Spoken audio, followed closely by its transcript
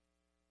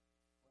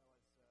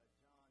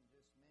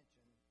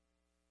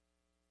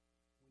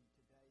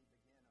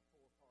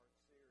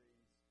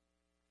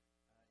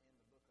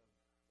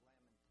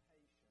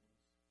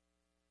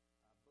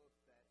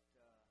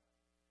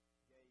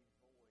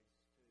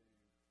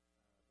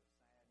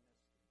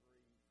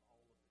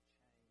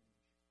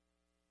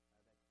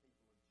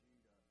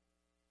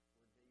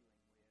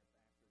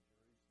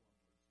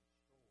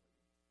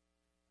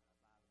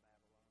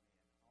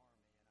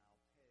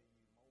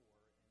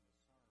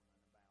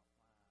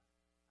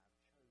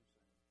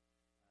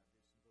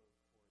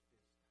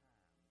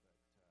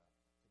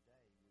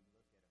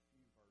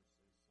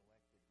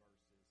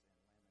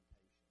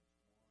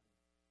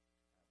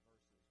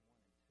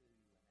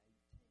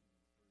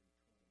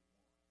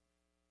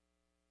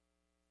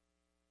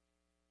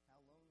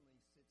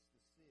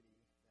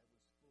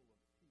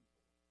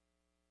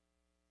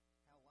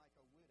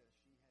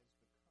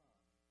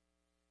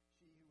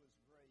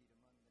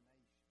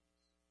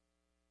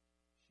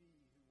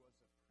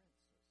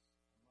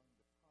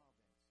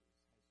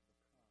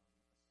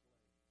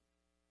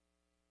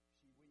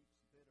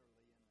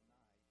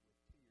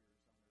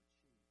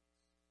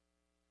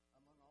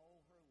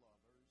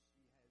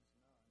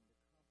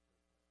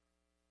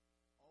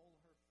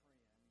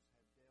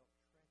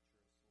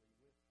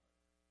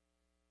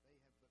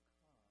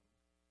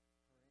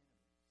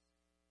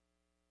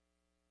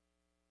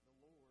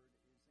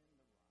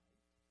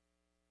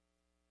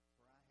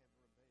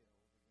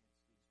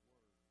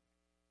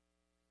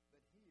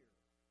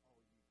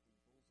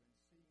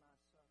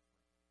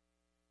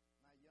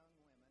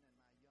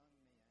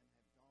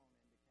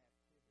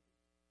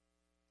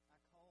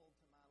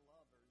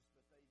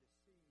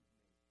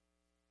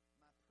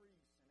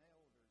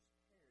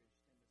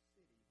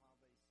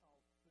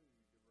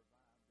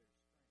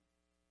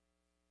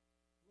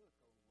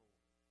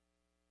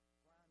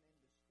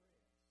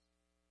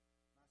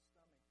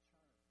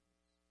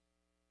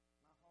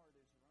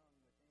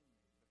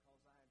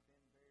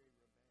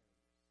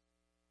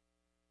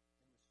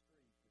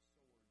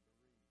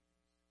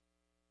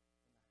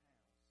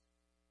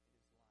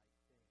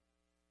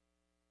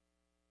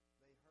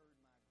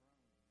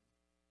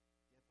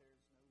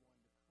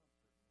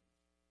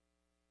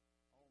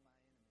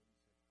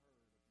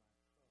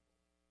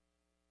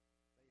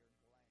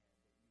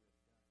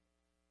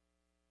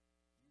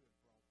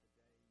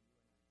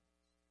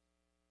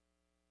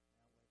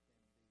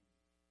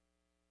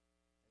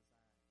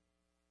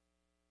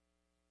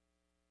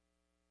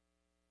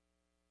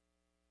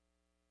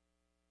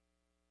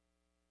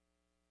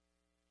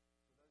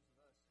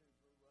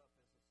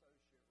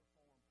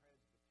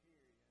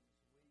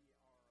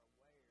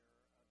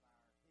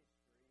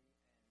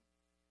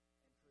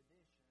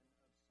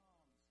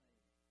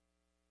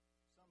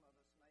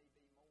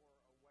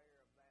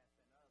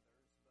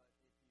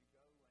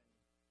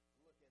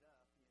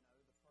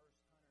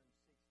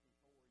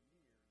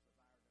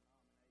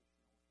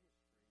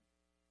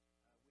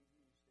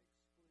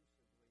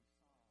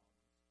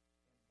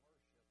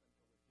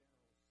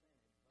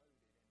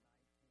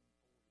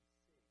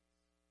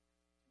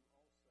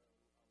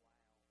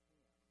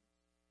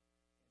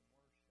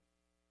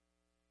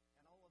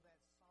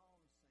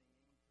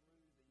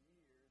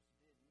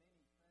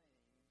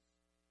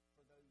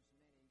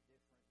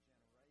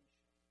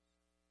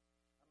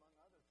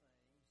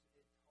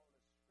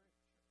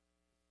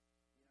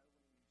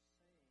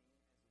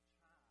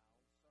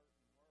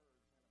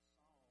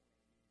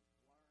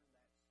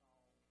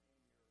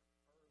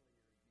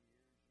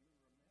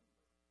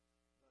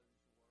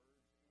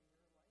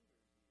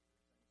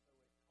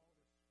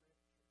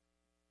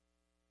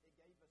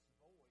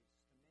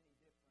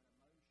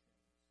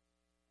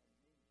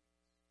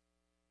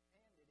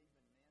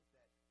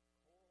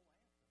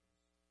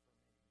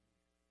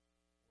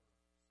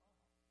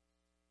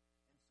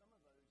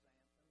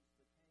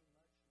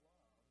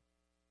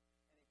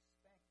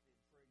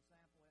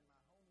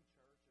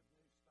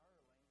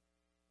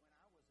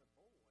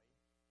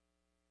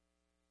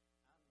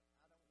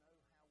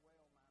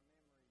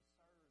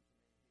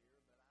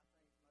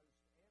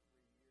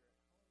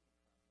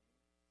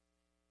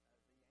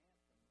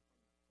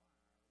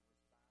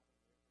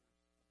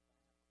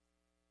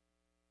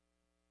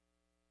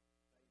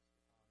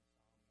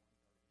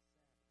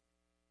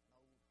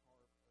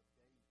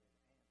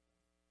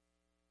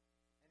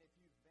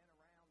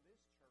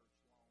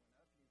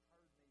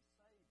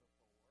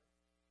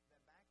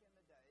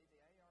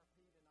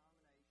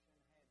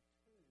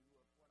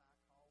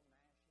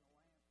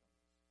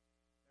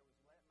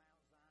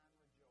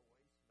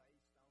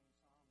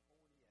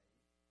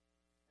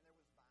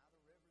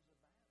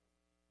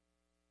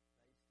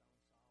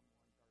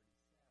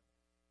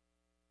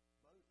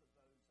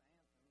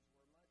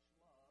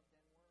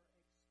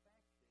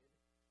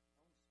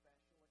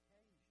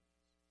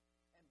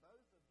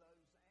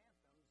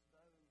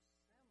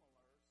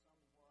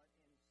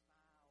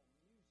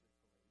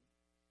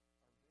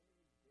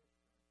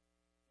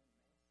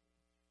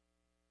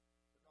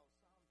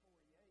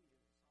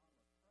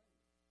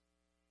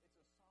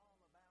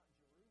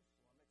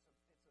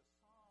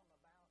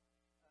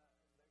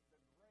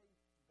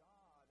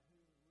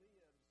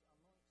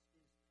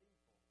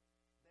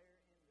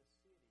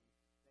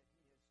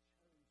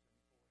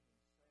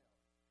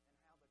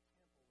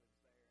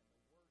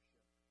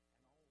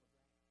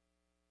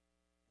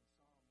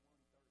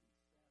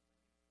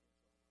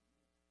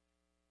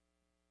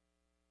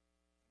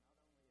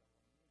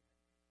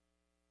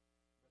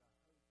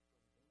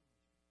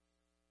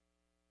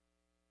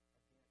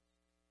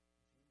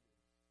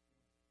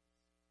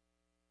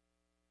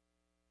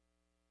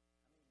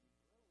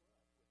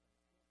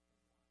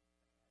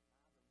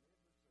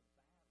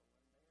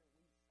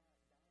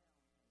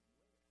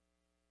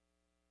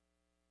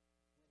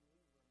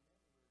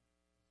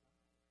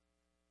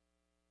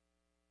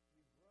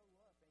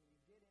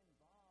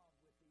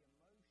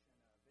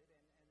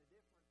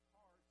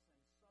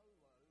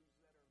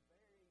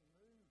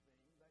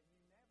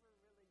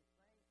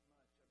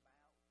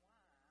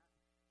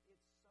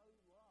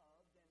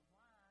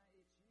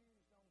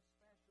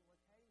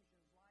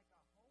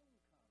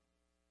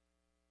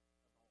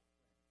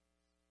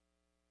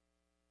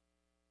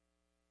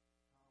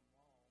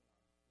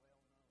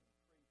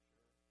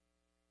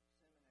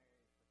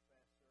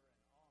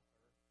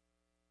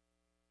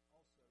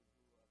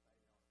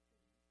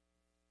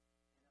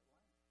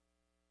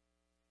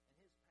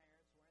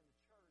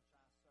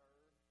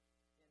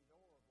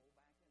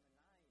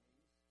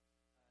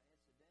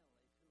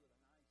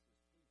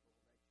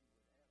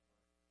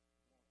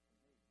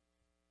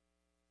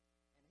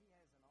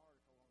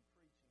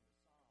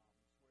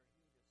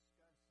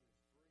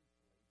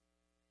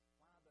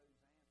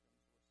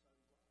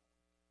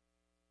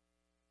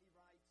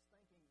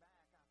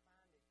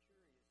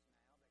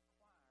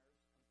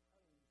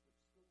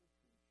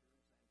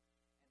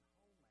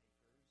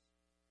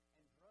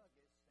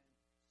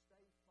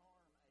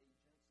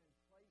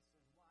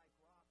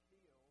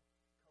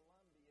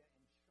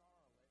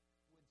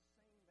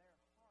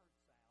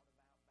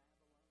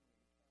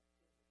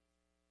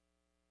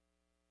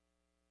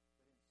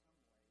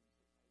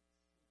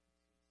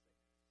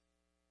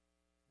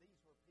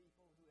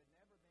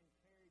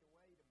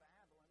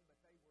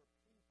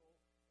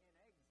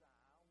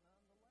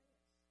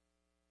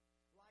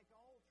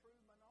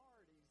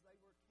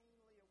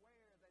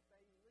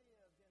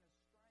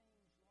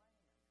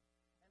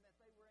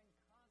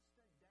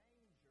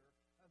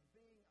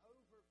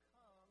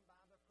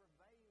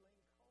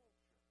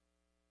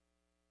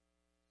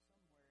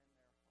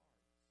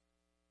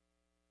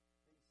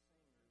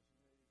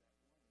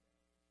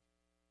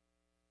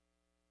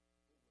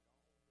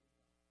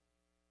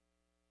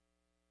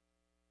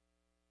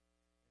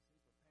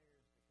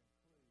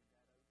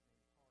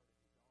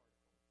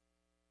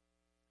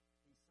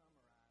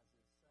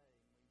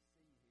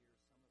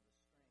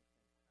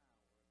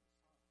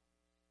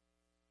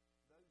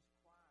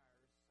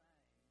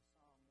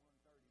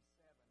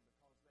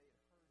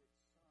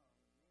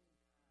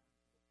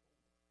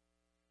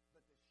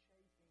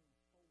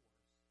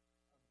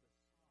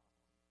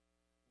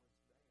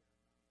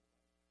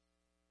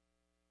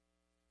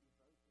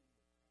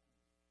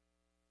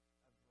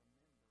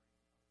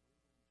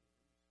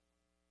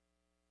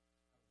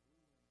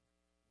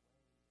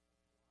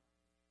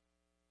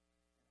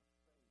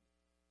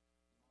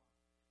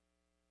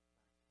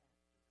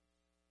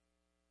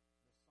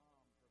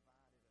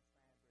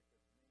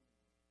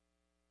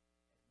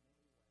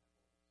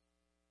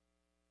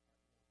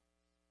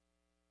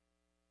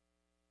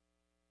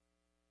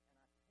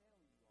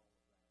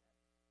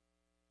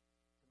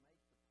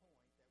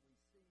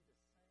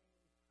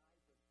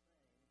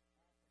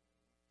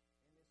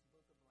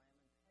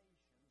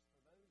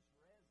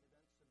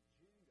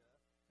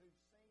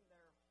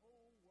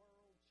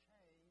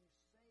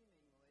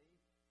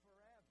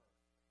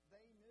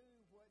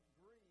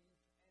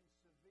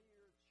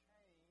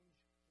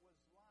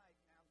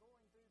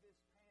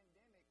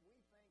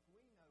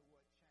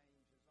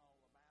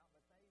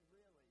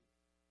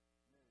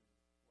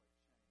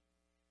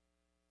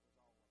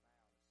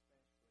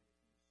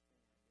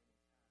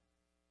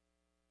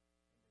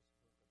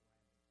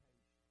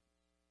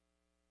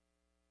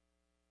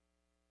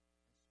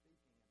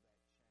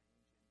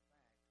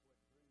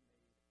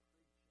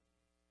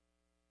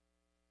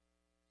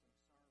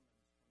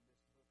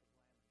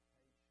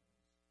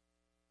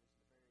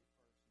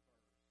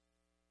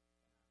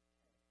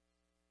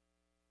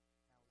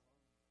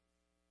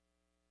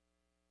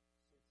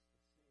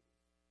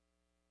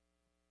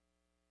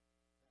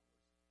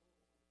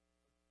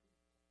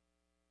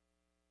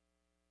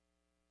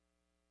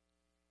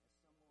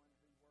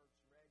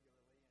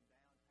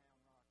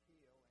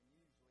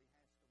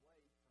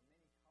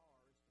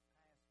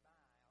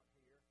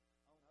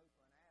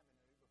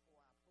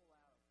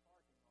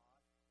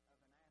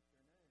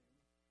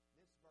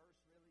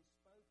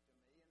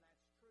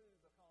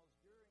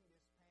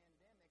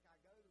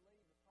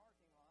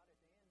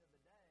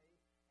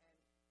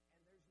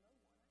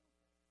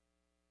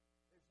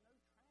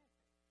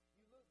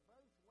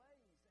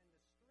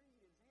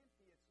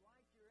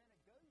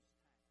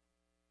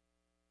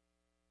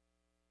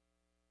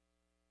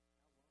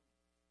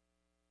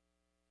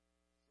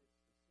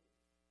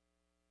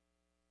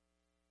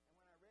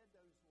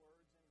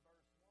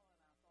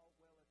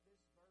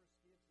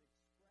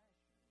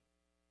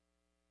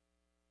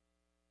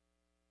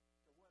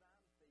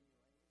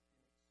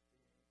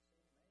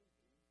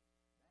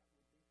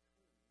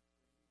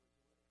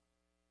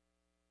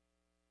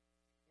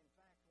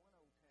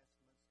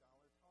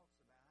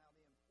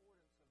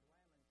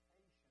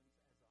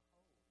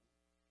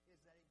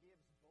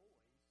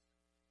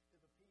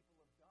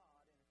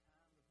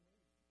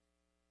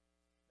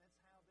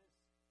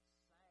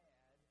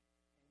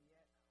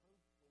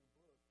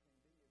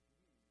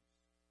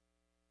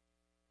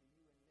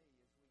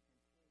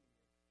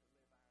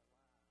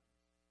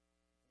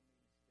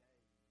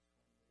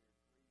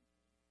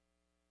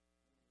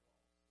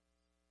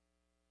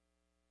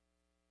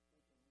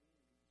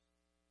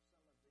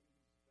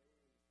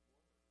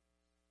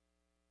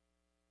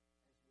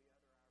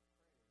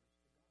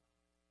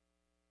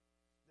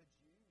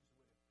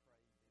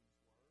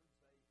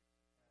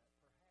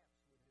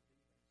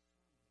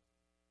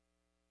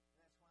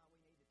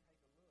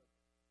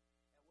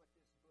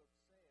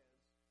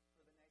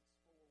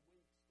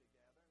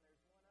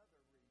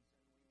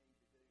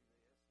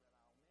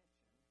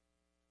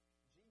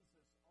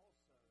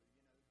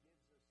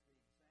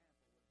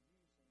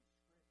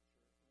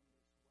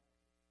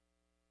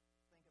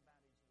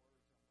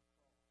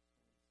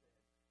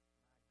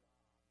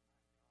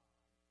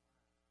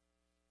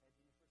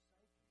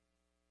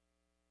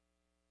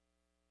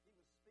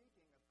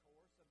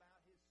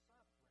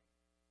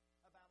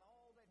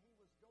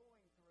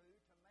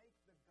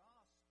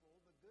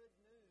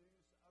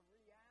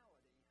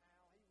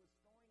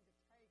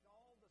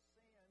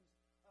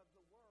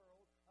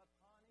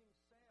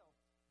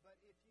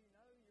if you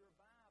know your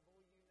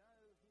Bible, you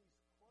know he's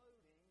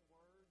quoting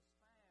words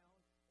found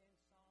in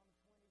Psalm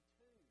 22.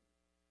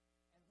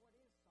 And what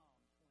is Psalm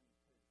 22?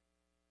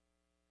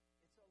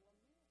 It's a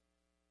lament.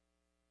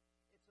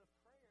 It's a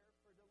prayer for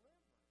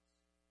deliverance.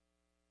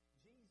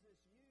 Jesus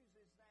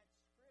uses that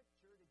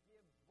scripture to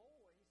give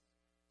voice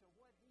to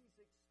what he's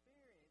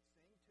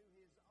experiencing, to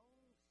his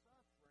own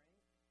suffering,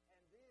 and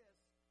this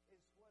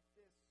is what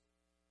this book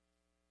can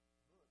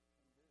do for you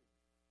and me.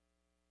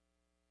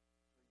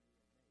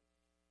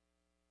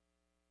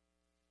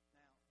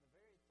 Now, the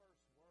very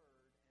first word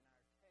in our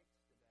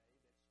text today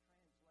that's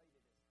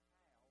translated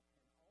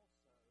as how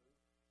can also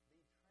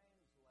be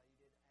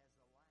translated as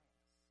alas,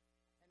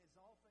 and is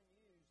often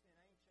used in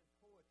ancient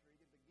poetry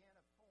to begin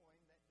a poem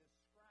that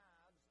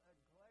describes a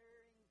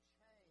glaring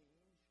change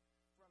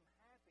from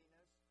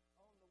happiness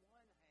on the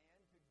one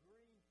hand to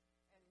grief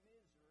and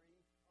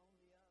misery on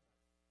the other.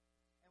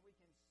 And we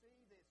can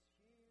see this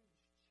huge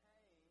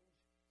change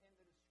in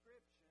the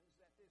descriptions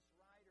that this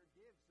writer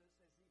gives us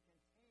as he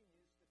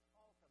continues to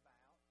talk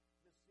about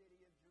the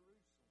city of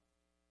Jerusalem.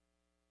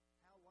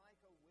 How like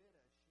a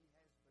widow she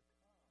has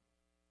become.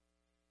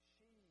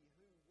 She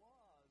who was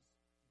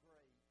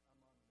great among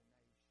the nations.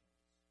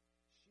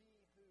 She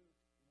who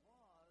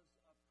was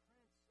a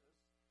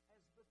princess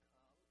has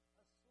become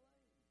a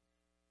slave.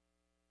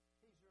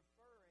 He's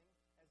referring,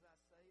 as I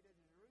say, to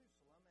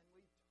Jerusalem, and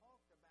we've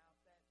talked about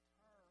that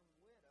term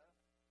widow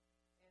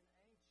in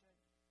ancient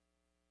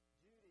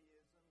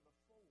Judaism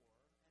before,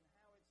 and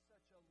how it's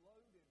such a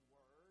loaded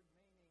word,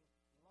 meaning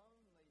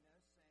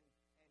loneliness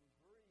and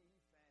grief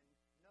and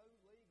no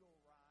legal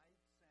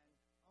rights and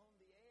on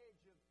the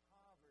edge of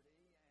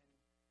poverty and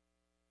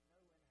no inheritance,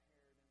 and on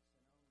we can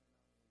go.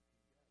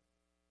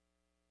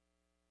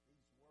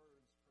 These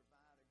words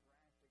provide a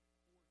graphic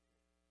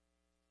portrait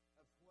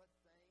of what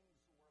things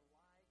were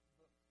like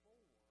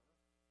before the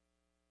destruction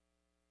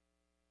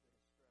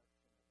of the city and what they're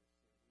like now.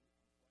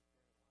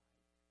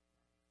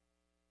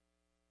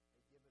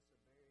 They give us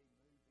a very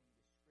moving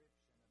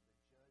description of the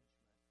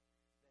judgment that has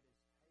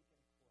taken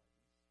place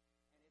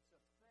and its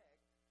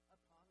effect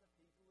upon the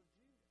people of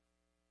Judah.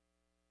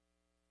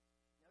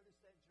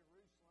 Notice that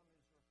Jerusalem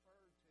is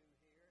referred to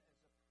here as a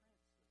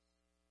princess.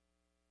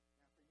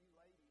 Now, for you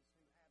ladies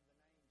who have the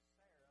name Sarah,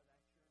 that's your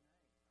name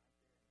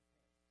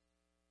right there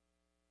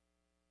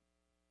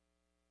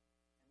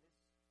in the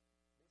text.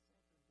 And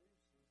this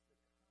introduces the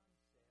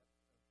concept of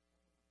family.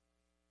 Think about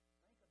what a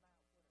princess is.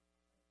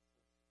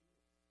 A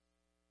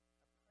princess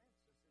is a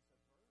virgin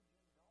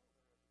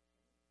daughter of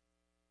a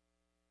king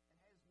and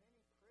has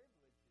many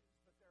privileges,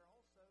 but there are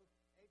also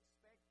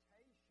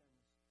expectations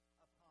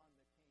upon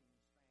the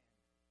king's family.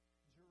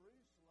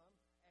 Jerusalem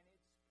and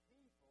its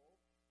people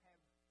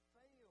have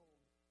failed their family.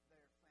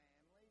 They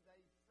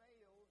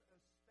failed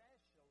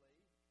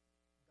especially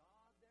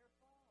God their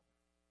Father.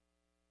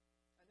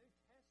 A New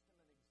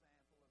Testament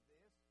example of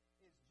this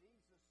is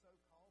Jesus'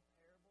 so-called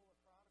parable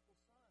of prodigal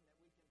son that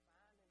we can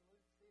find in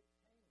Luke 15.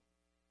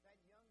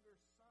 That younger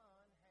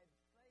son had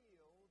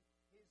failed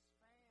his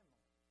family.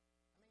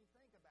 I mean,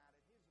 think about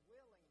it. His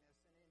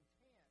willingness and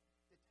intent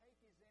to take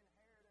his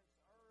inheritance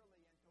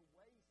early and to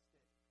waste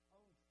it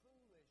on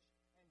foolish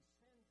and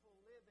sinful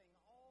living,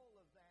 all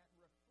of that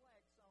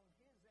reflects on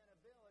his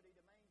inability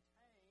to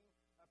maintain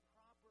a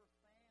proper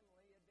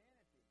family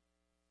identity.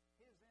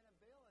 His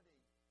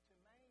inability to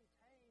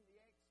maintain the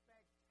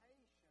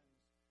expectations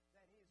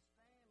that his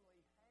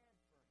family had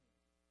for him.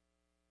 That's why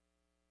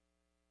he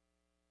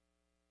only thinks he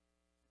can be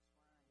a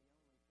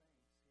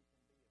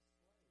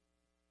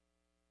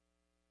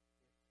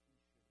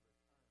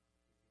slave if he should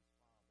return to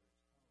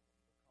his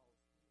father's home, because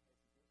he has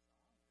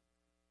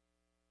dishonored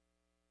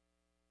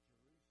Jerusalem, and her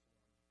people have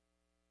acted the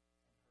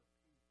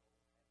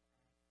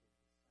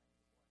same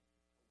way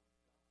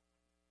toward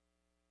God.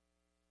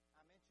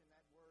 I mention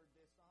that word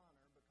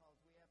dishonor because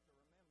we have to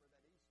remember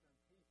that Eastern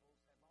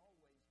peoples have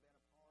always been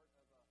a part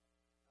of an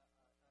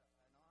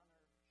honor-shame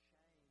culture.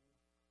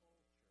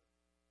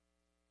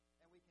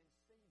 And we can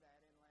see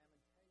that in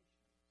Lamentations.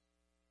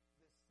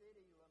 The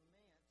city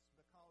laments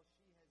because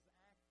she has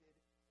acted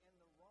in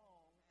the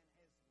wrong and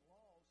has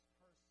lost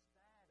her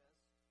status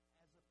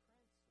as a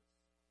princess.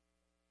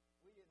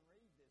 We didn't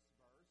read this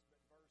verse, but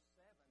verse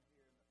 7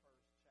 here in the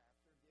first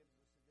chapter gives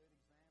us a good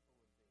example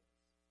of this,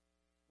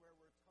 where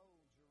we're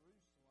told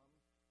Jerusalem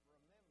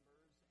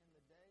remembers in the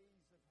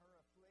days of her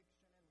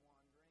affliction and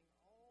wandering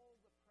all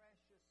the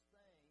precious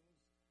things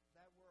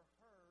that were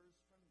hers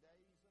from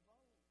days of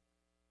old.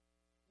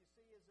 You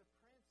see, as a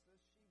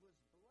princess, she was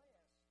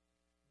blessed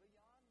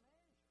beyond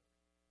measure.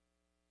 And in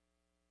some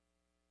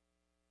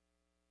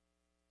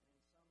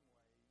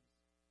ways,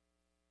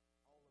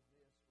 all of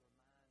this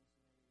reminds me of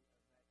that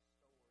story about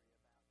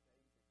David's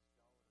daughter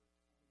Tamar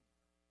that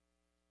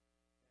we can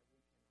read in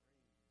 2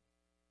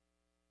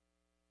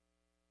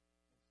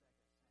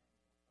 Samuel 13,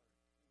 though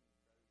she didn't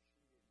bring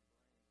her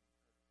trouble upon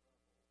herself. If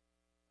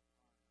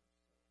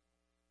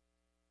you remember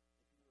that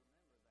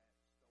story,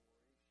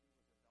 she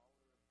was a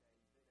daughter of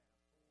David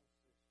and a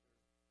full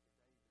sister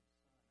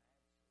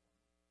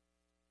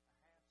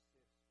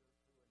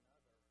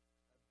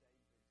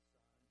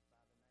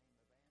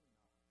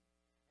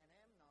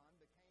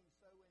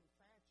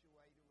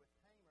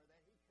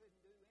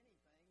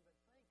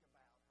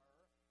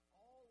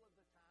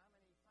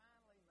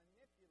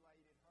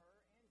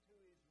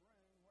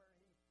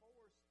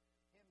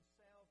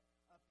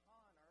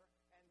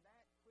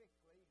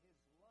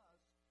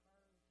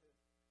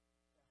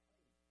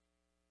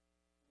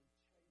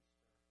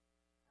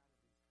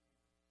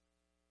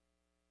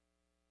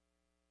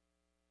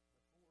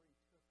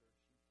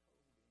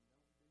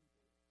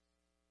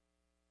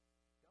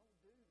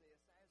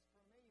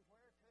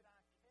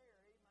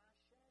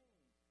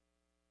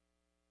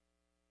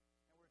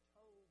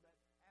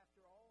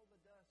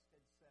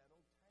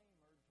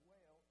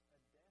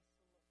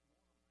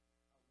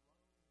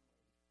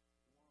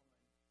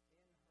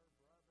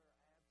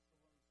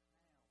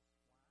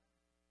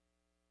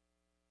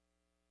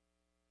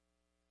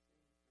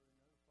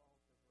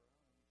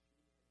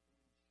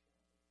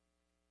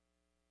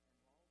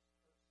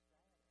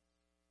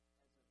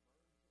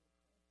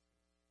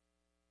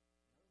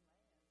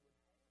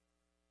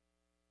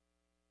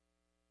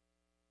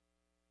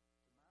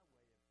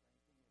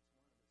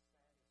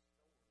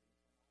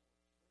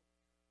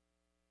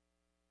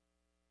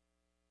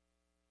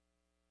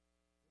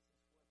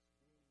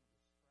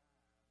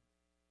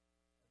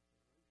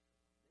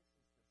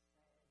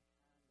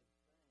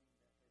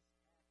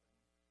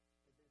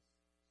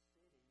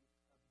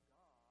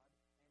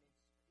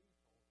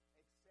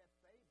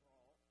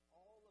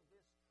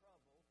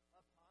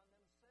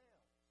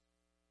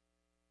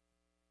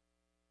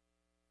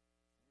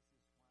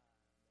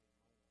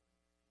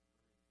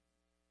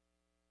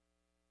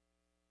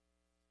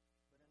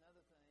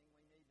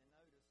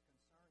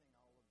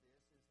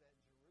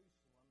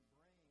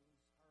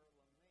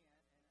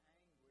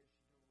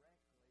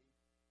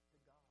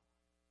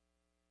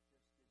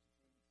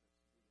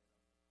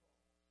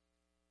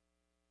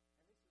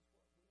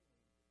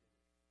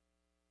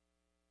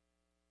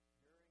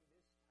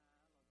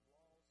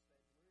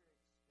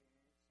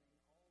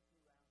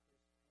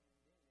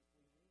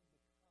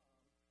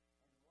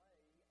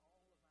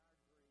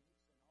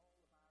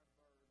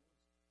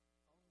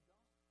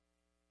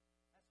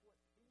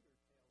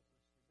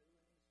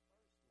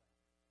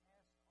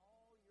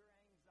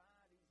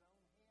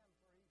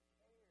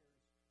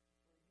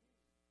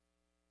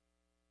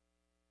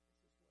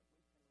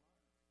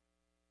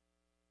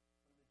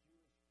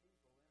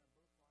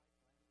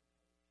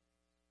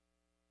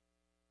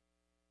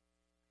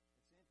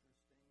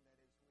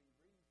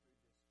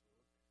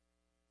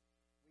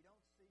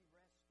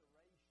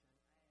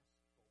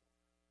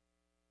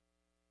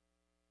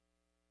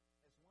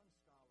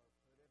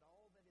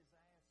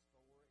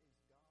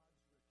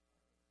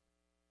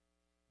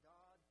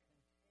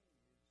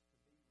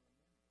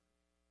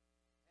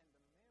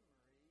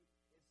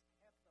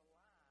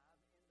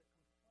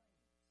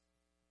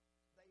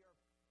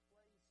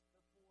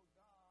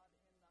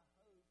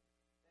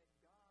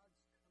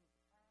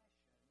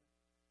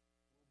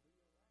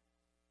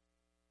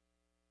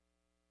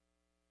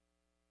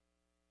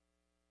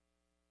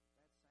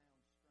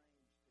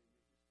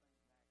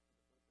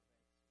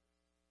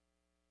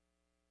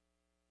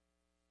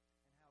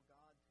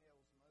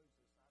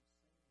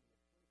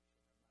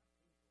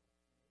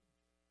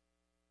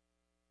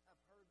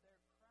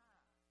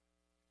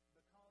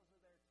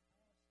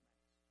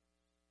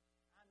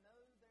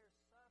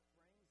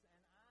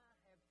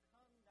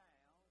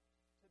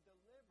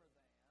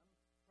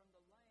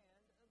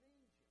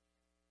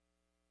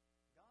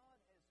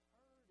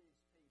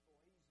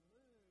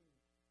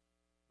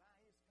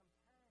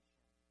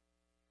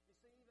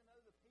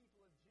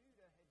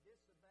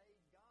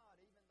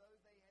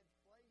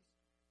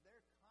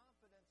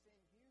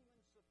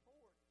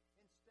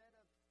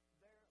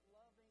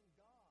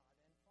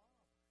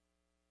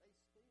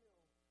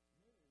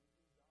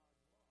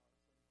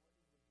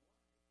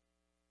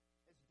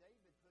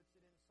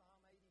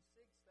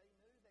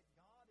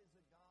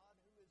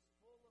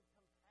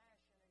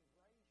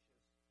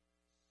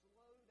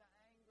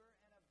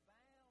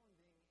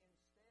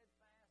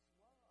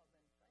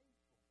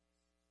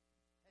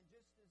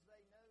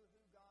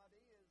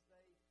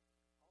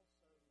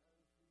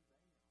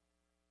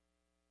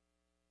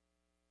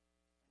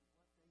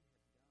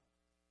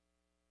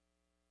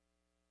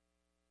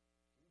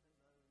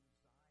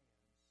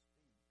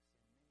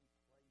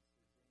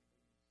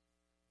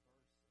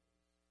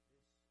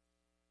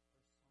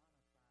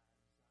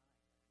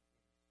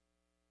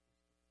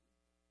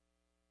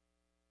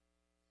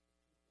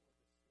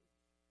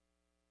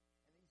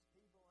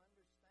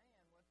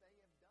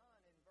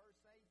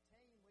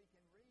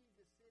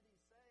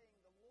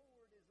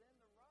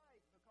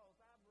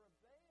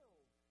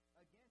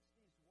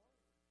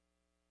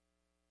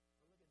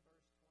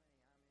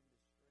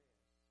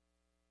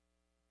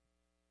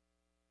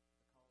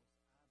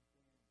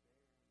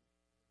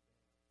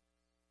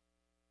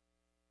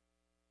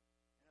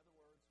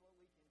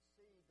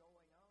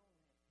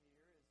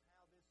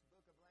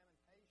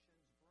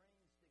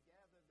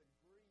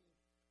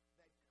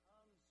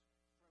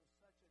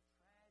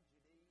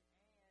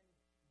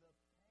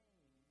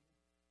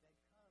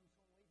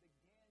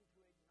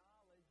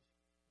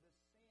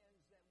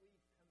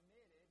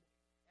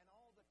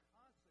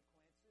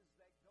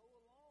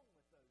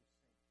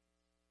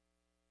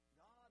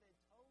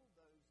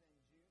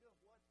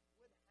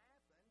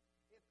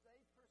if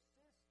they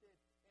persisted